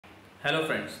Hello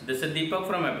friends, this is Deepak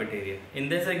from Apateria. In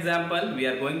this example, we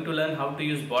are going to learn how to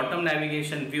use bottom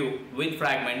navigation view with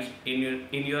fragments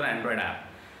in your Android app.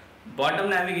 Bottom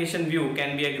navigation view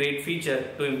can be a great feature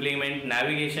to implement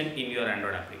navigation in your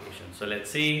Android application. So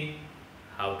let's see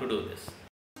how to do this.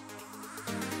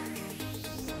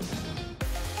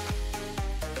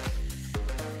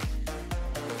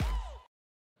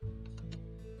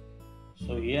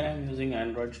 So here I am using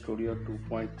Android Studio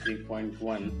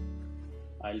 2.3.1.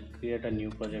 I'll create a new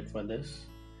project for this.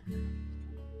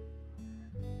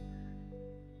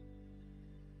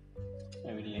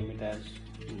 I will name it as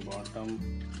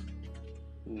bottom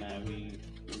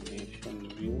navigation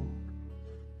view.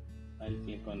 I'll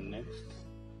click on next.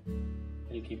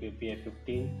 I'll keep API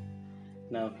 15.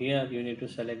 Now here you need to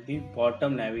select the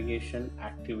bottom navigation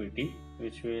activity,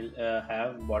 which will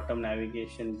have bottom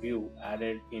navigation view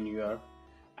added in your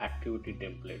activity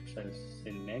template. So I'll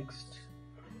say next.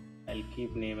 I'll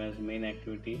keep name as main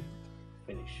activity,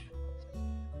 finish.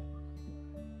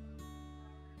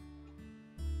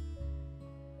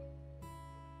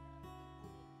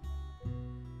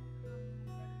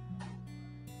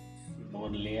 Our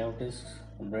layout is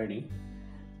ready.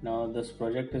 Now this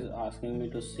project is asking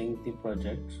me to sync the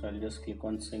project, so I'll just click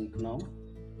on sync now.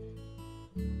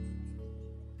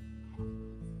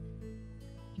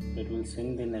 It will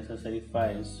sync the necessary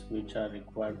files which are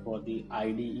required for the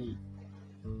IDE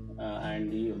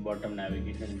and the bottom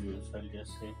navigation view. So I'll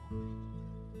just say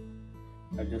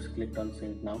I just clicked on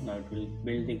sync now. Now it will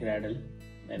build the Gradle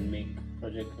and make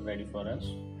project ready for us.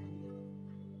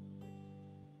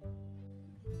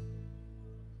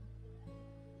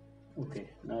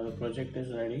 Okay, now the project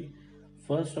is ready.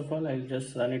 First of all, I'll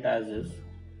just run it as is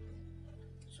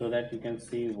so that you can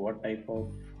see what type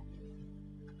of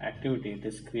activity it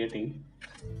is creating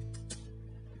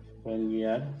when we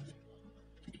are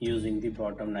using the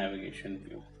bottom navigation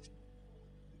view.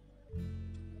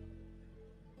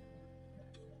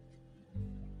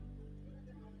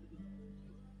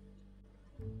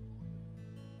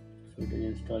 So it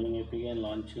is installing API and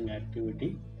launching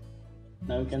activity.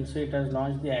 Now you can see it has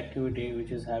launched the activity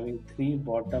which is having three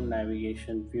bottom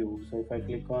navigation view. So if I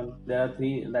click on, there are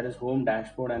three, that is home,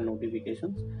 dashboard and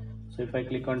notifications. So if I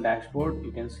click on dashboard,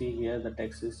 you can see here the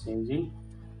text is changing,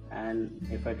 and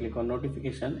if I click on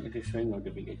notification, it is showing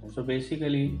notification. So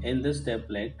basically in this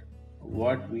template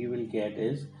what we will get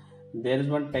is there is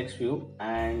one text view,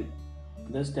 and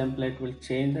this template will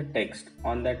change the text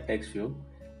on that text view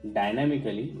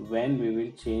dynamically when we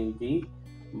will change the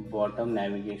bottom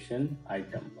navigation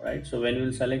item, right? So when we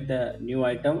will select the new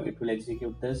item, it will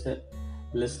execute this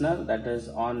listener, that is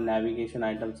on navigation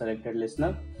item selected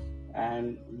listener,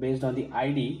 and based on the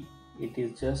ID it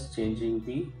is just changing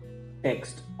the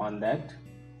text on that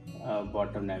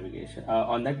bottom navigation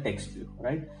on that text view.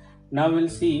 Right now we'll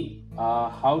see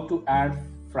how to add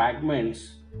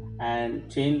fragments and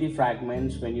change the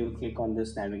fragments when you click on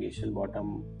this navigation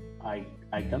bottom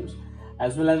items,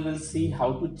 as well as we'll see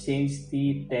how to change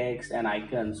the text and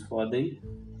icons for the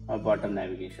bottom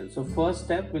navigation. So first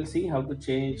step, we'll see how to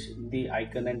change the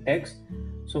icon and text.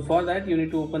 So for that you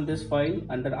need to open this file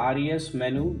under res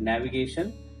menu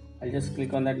navigation. I'll just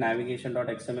click on that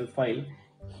navigation.xml file.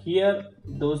 Here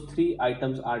those three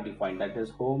items are defined, that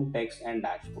is home, text and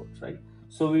dashboards, right?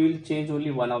 So we will change only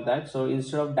one of that. So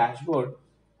instead of dashboard,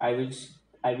 I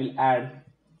will add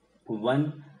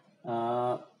one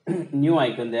new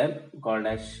icon there called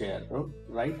as share,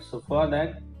 right? So for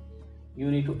that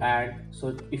you need to add,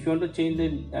 so if you want to change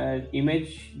the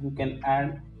image, you can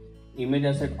add image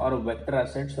asset or a vector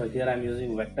asset. So here I'm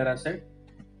using vector asset,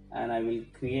 and I will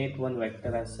create one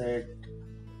vector asset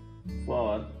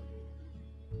for,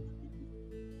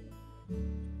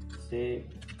 say,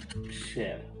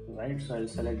 share, right? So I'll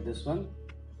select this one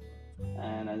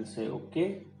and I'll say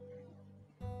okay,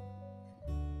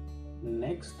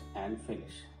 next and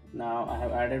finish. Now I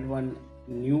have added one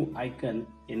new icon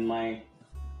in my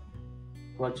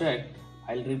project.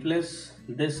 I'll replace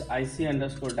this IC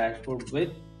underscore dashboard with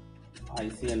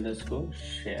IC underscore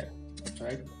share,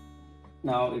 right?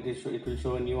 Now it will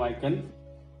show a new icon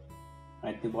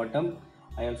at the bottom.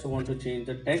 I also want to change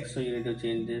the text, so you need to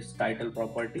change this title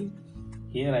property.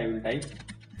 Here I will type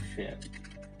share.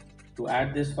 To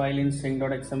add this file in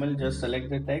sync.xml, just select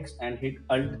the text and hit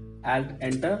alt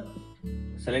enter.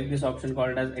 Select this option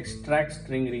called as extract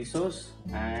string resource,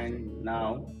 and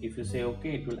now if you say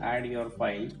okay, it will add your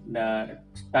file, the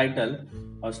title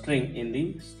or string, in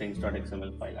the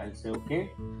strings.xml file. I'll say okay.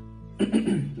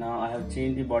 Now I have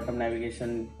changed the bottom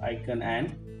navigation icon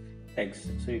and text.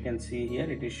 So you can see here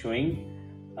it is showing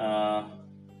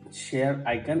share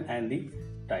icon and the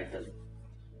title.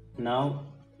 Now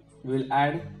we'll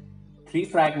add three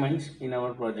fragments in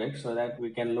our project so that we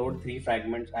can load three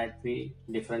fragments at three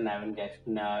different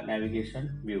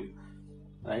navigation view,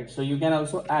 right? So you can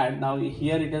also add. Now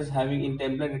here it is having in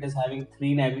template, it is having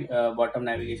three bottom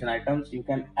navigation items. You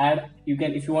can add, you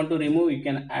can, if you want to remove, you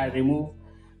can add remove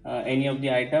any of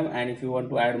the item, and if you want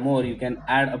to add more, you can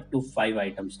add up to 5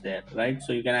 items there, right?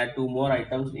 So you can add 2 more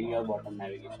items in your bottom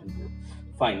navigation view.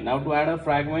 Fine. Now to add a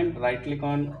fragment, right click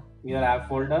on your app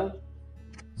folder,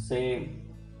 say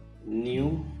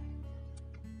new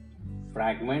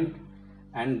fragment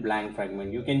and blank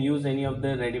fragment. You can use any of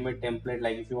the ready-made template,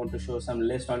 like if you want to show some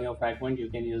list on your fragment, you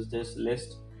can use this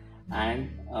list. And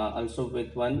also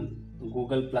with one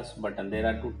Google plus button, there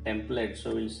are two templates,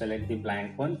 so we'll select the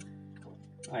blank one.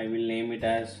 I will name it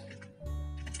as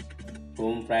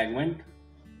home fragment,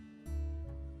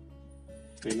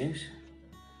 finish.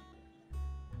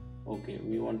 Okay,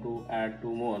 we want to add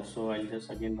 2 more, so I'll just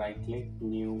again right click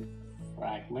new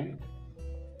fragment.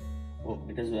 Oh,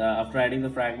 it is after adding the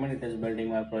fragment, it is building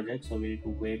my project, so we need to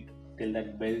wait till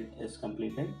that build is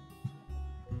completed.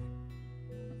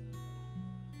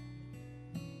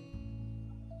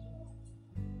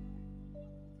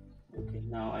 Okay,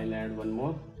 now I'll add one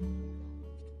more,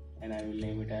 and I will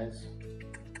name it as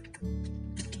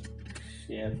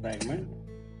share fragment,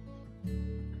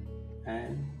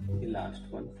 and the last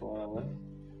one for our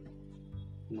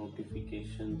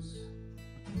notifications.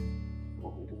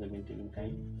 Oh, it is again taking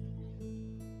time.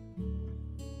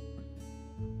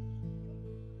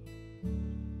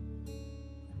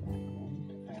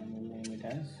 And we'll name it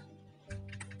as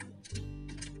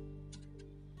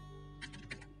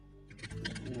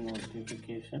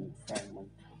notification fragment.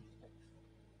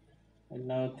 And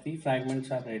now 3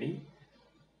 fragments are ready.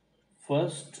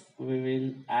 First, we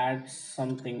will add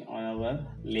something on our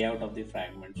layout of the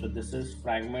fragment. So this is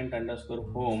fragment underscore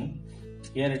home.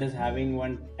 Here it is having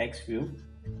one text view.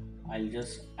 I'll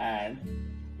just add,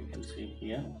 you can see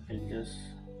here, I'll just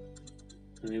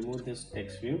remove this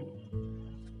text view.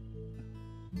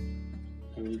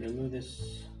 I will remove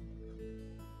this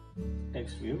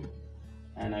text view,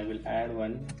 and I will add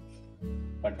one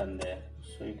button there.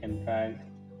 So you can drag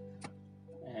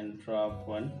and drop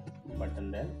one button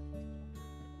there,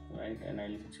 right? And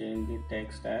I'll change the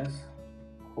text as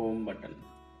home button.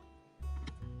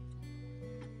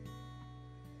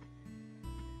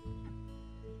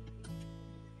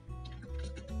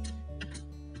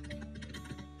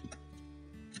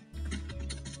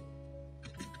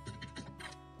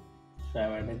 So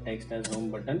I've added text as home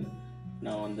button.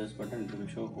 Now on this button it will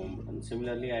show home button.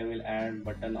 Similarly, I will add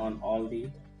button on all the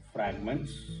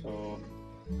fragments. So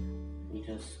we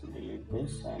just delete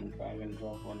this and drag and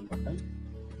drop one button,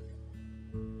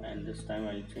 and this time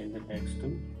I'll change the text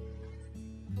to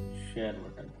share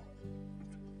button.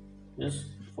 Just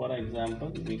for example,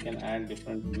 we can add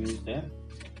different views there.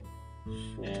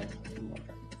 Share button.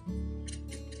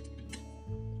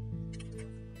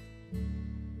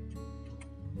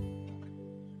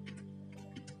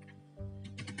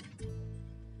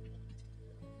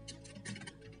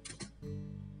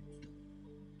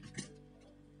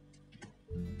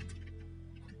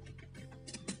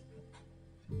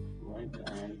 Right,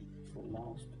 and the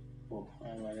last, oh,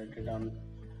 I've added it on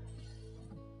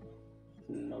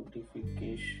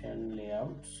notification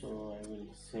layout, so I will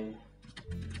say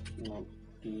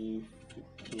notification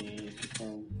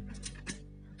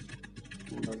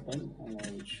button, and I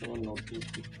will show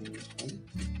notification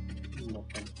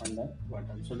button on that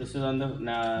button. So this is on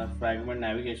the fragment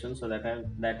navigation, so that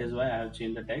is why I have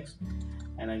changed the text.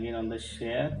 And again on the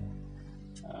share,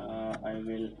 I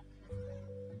will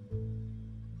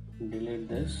delete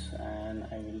this, and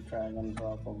I will drag and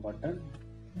drop a button,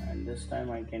 and this time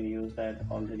I can use that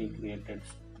already created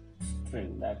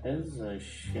string, that is a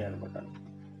share button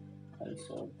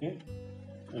also.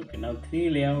 Okay, now 3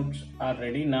 layouts are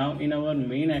ready. Now in our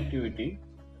main activity,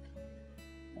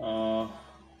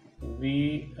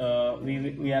 we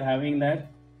are having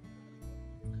that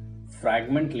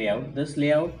fragment layout. This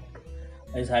layout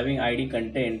is having id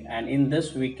content, and in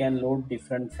this we can load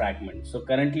different fragments. So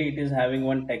currently it is having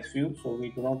one text view, so we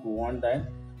do not want that,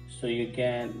 so you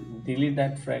can delete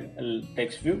that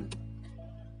text view.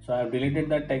 So I have deleted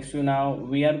that text view. Now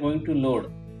we are going to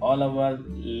load all our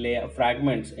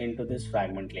fragments into this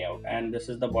fragment layout, and this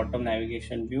is the bottom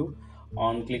navigation view.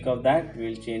 On click of that, we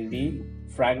will change the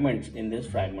fragments in this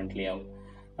fragment layout.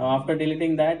 Now after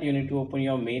deleting that, you need to open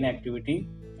your main activity,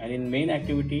 and in main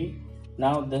activity,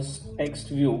 now this text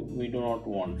view we do not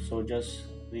want, so just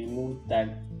remove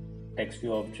that text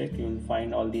view object. You will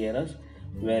find all the errors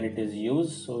where it is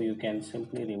used, so you can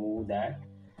simply remove that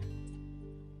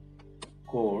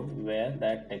code where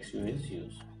that text view is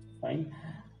used. Fine.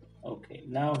 Okay,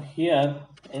 Now here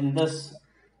in this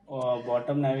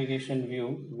bottom navigation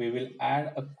view, we will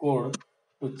add a code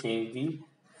to change the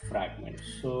fragment.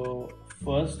 So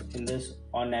first, in this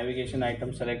on navigation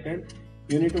item selected,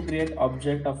 you need to create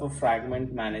object of a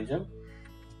fragment manager.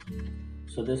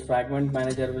 So this fragment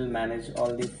manager will manage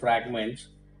all the fragments.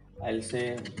 I'll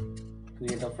say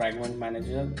create a fragment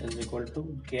manager is equal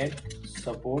to get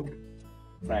support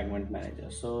fragment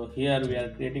manager. So here we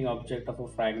are creating object of a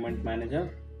fragment manager.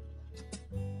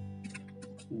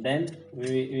 Then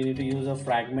we need to use a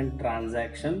fragment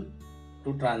transaction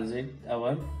to transit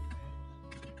our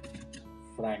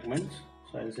fragments.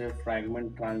 So I'll say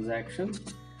fragment transaction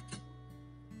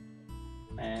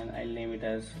and I'll name it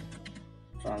as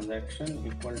transaction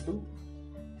equal to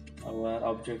our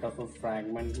object of a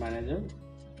fragment manager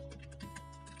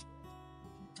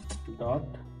dot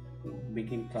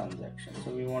begin transaction.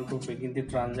 So we want to begin the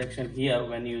transaction here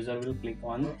when user will click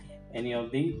on any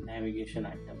of the navigation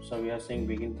items. So we are saying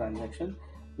begin transaction.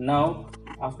 Now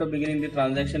after beginning the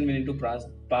transaction, we need to pass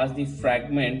the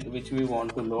fragment which we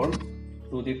want to load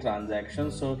to the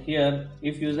transaction. So here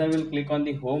if user will click on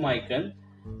the home icon,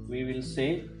 we will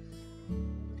say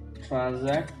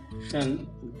transaction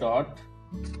dot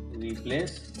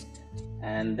replace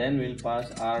and then we'll pass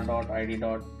r dot id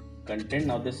dot content.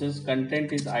 Now this is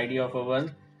content is id of our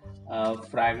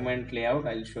fragment layout.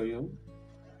 I'll show you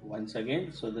once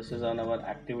again. So this is on our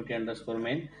activity underscore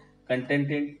main. Content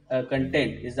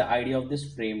is the id of this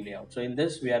frame layout. So in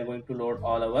this we are going to load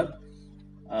all our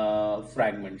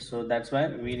fragments. So that's why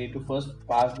we need to first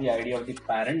pass the id of the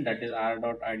parent, that is r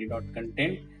dot id dot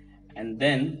content, and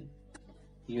then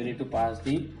you need to pass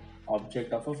the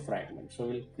object of a fragment. So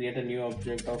we'll create a new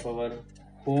object of our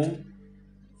home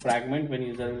fragment. When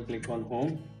user will click on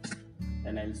home,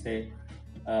 then I'll say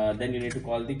then you need to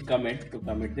call the commit to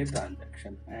commit the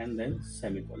transaction and then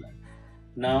semicolon.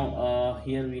 Now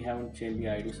here we haven't changed the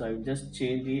id, so I will just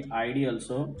change the id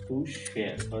also to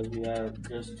share because we are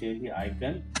just change the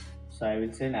icon. So I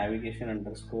will say navigation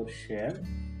underscore share.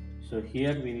 So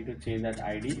here we need to change that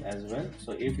id as well.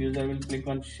 So if user will click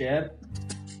on share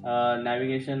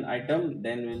navigation item,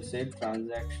 then we'll say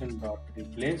transaction dot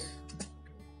replace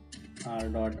r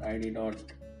dot id dot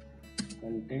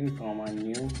content comma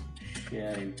new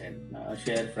share intent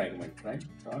share fragment, right,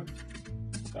 dot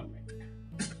commit.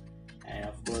 And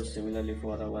of course similarly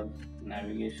for our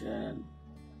navigation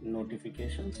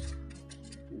notifications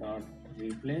dot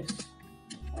replace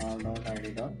r dot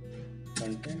id dot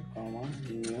content comma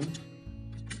new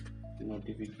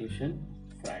notification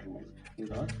fragment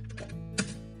dot commit.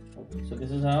 Okay, so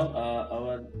this is how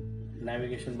our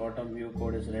navigation bottom view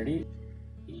code is ready.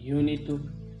 You need to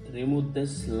remove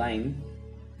this line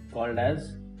called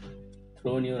as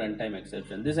throw new runtime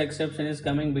exception. This exception is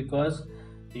coming because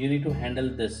you need to handle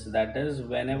this, that is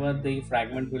whenever the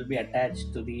fragment will be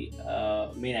attached to the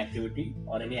main activity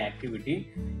or any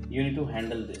activity, you need to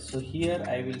handle this. So here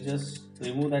I will just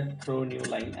remove that throw new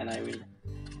line and I will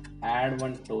add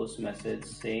one toast message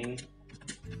saying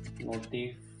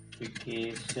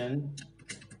notification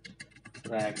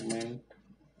fragment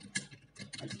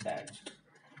attached.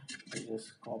 I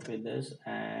just copy this,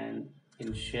 and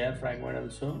in share fragment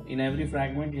also, in every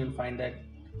fragment you'll find that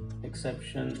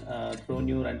exception throw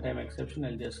new runtime exception.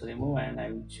 I'll just remove and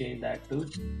I will change that to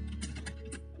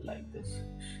like this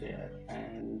share.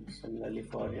 And similarly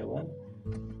for your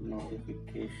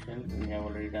notification, we have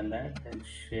already done that. Then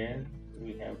share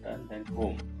we have done. Then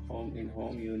home in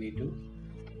home you need to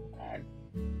add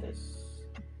this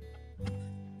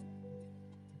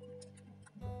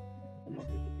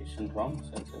notification wrong,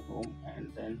 so I'll say home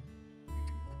and then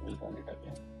we'll run it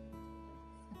again.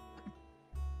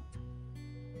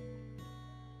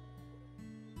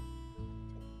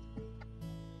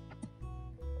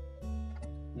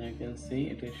 Now you can see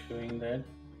it is showing that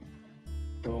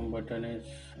home button is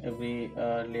every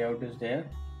layout is there.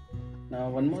 Now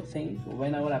one more thing,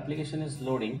 when our application is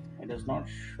loading, it is not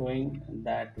showing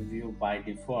that view by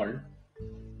default.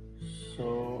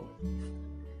 So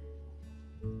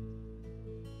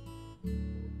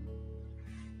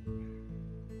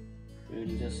we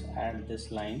will just add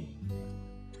this line.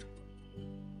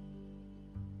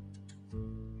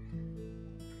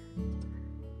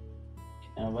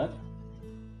 Our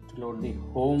to load the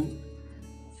home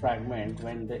fragment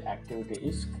when the activity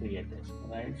is created,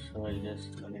 right? So I'll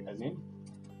just run it again.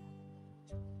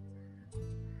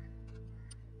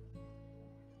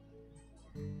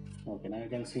 Okay, now you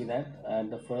can see that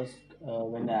the first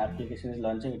when the application is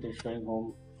launching, it is showing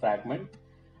home fragment,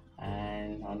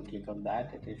 and on click of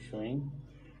that it is showing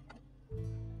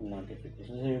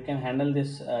notification. So you can handle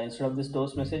this instead of this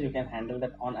toast message, you can handle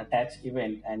that on attach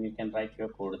event and you can write your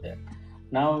code there.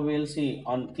 Now we'll see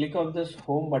on click of this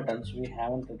home buttons, we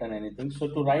haven't written anything. So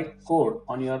to write code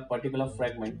on your particular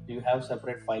fragment, you have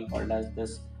separate file called as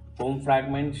this home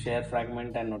fragment, share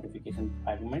fragment, and notification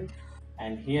fragment.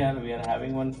 And here we are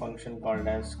having one function called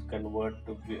as convert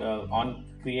to on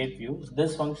create view.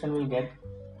 This function will get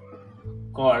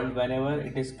called whenever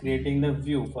it is creating the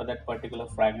view for that particular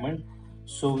fragment.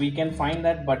 So we can find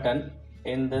that button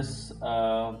in this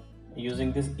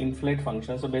using this inflate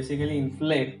function. So basically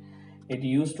inflate, it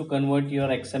used to convert your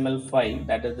XML file,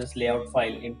 that is this layout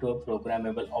file, into a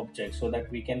programmable object so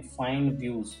that we can find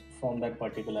views from that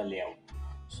particular layout.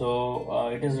 So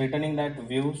it is returning that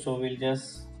view. So we'll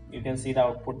just, you can see the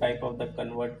output type of the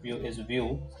convert view is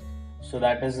view. So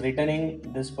that is returning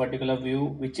this particular view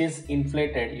which is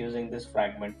inflated using this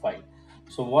fragment file.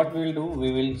 So what we will do,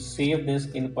 we will save this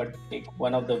in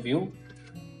one of the view,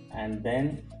 and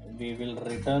then we will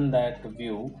return that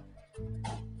view,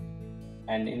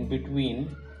 and in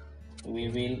between we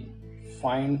will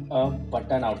find a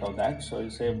button out of that. So we'll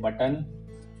say button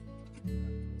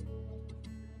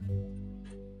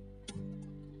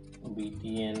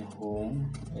btn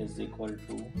home is equal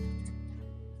to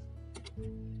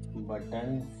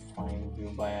button find view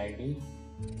by id.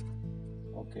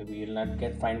 Okay, we will not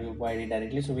get find view by id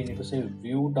directly, so we need to say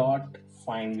view dot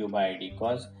find view by id,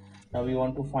 because now we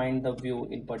want to find the view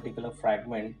in particular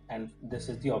fragment, and this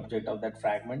is the object of that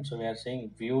fragment. So we are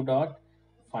saying view dot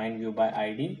find view by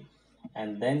id,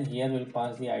 and then here we'll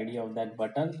pass the id of that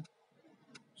button.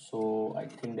 So I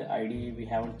think the id we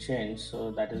haven't changed,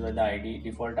 so that is why the id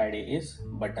default id is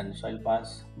button. So I'll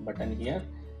pass button here,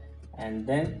 and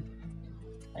then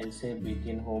I'll say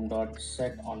btn home dot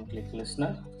set on click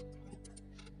listener,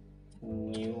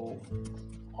 new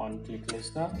on click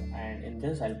listener, and in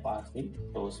this I'll pass the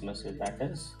toast message. That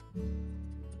is,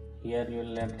 here you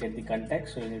will not get the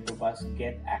context, so you need to pass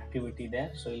get activity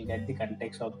there, so you'll get the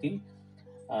context of the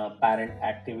parent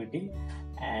activity.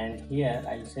 And here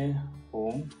I'll say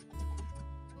home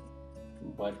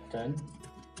button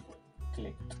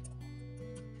clicked.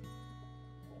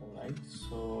 Alright,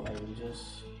 so I will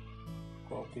just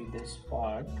copy this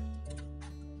part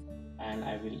and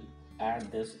I will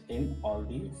add this in all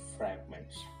the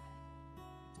fragments.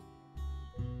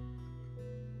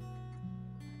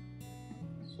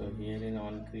 So here in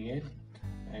on create,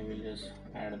 I will just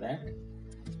add that,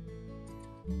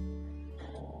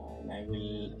 and I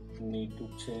will need to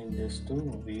change this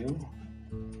to view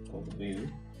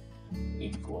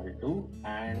equal to,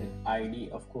 and id,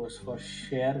 of course for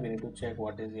share we need to check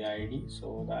what is the id.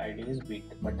 So the id is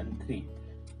button 3,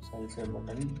 so I'll say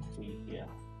button 3 here,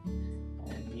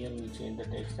 and here we'll change the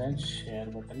text as share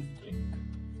button click.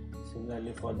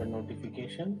 Similarly for the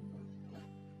notification,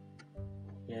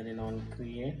 here in on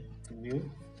create view,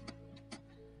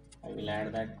 I will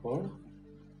add that code.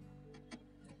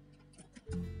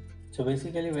 So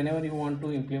basically whenever you want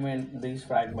to implement these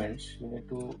fragments, you need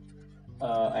to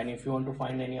and if you want to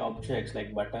find any objects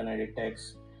like button, edit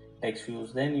text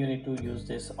views, then you need to use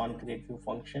this on create view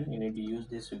function. You need to use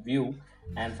this view,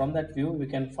 and from that view we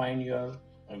can find your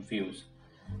views.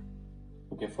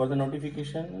 Okay, for the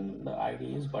notification the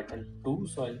id is button 2,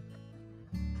 so I'll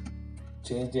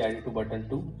change the id to button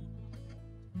 2,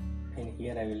 and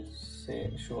here I will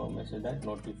say show a message that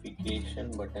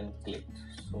notification button clicked.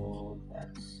 So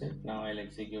that's it. Now I'll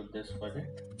execute this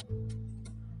project.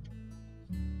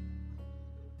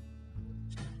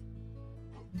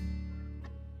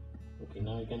 Okay,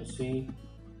 now you can see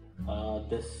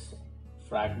this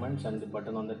fragments and the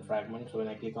button on that fragment. So when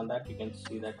I click on that, you can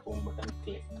see that home button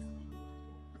clicked.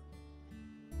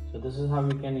 So this is how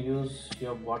you can use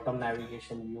your bottom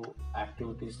navigation view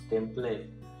activities template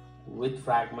with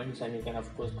fragments, and you can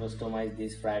of course customize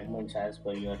these fragments as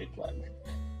per your requirement.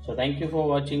 So thank you for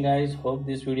watching guys. Hope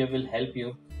this video will help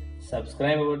you.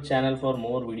 Subscribe our channel for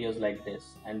more videos like this,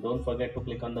 and don't forget to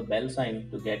click on the bell sign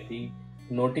to get the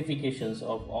notifications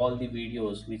of all the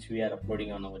videos which we are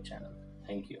uploading on our channel.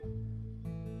 Thank you.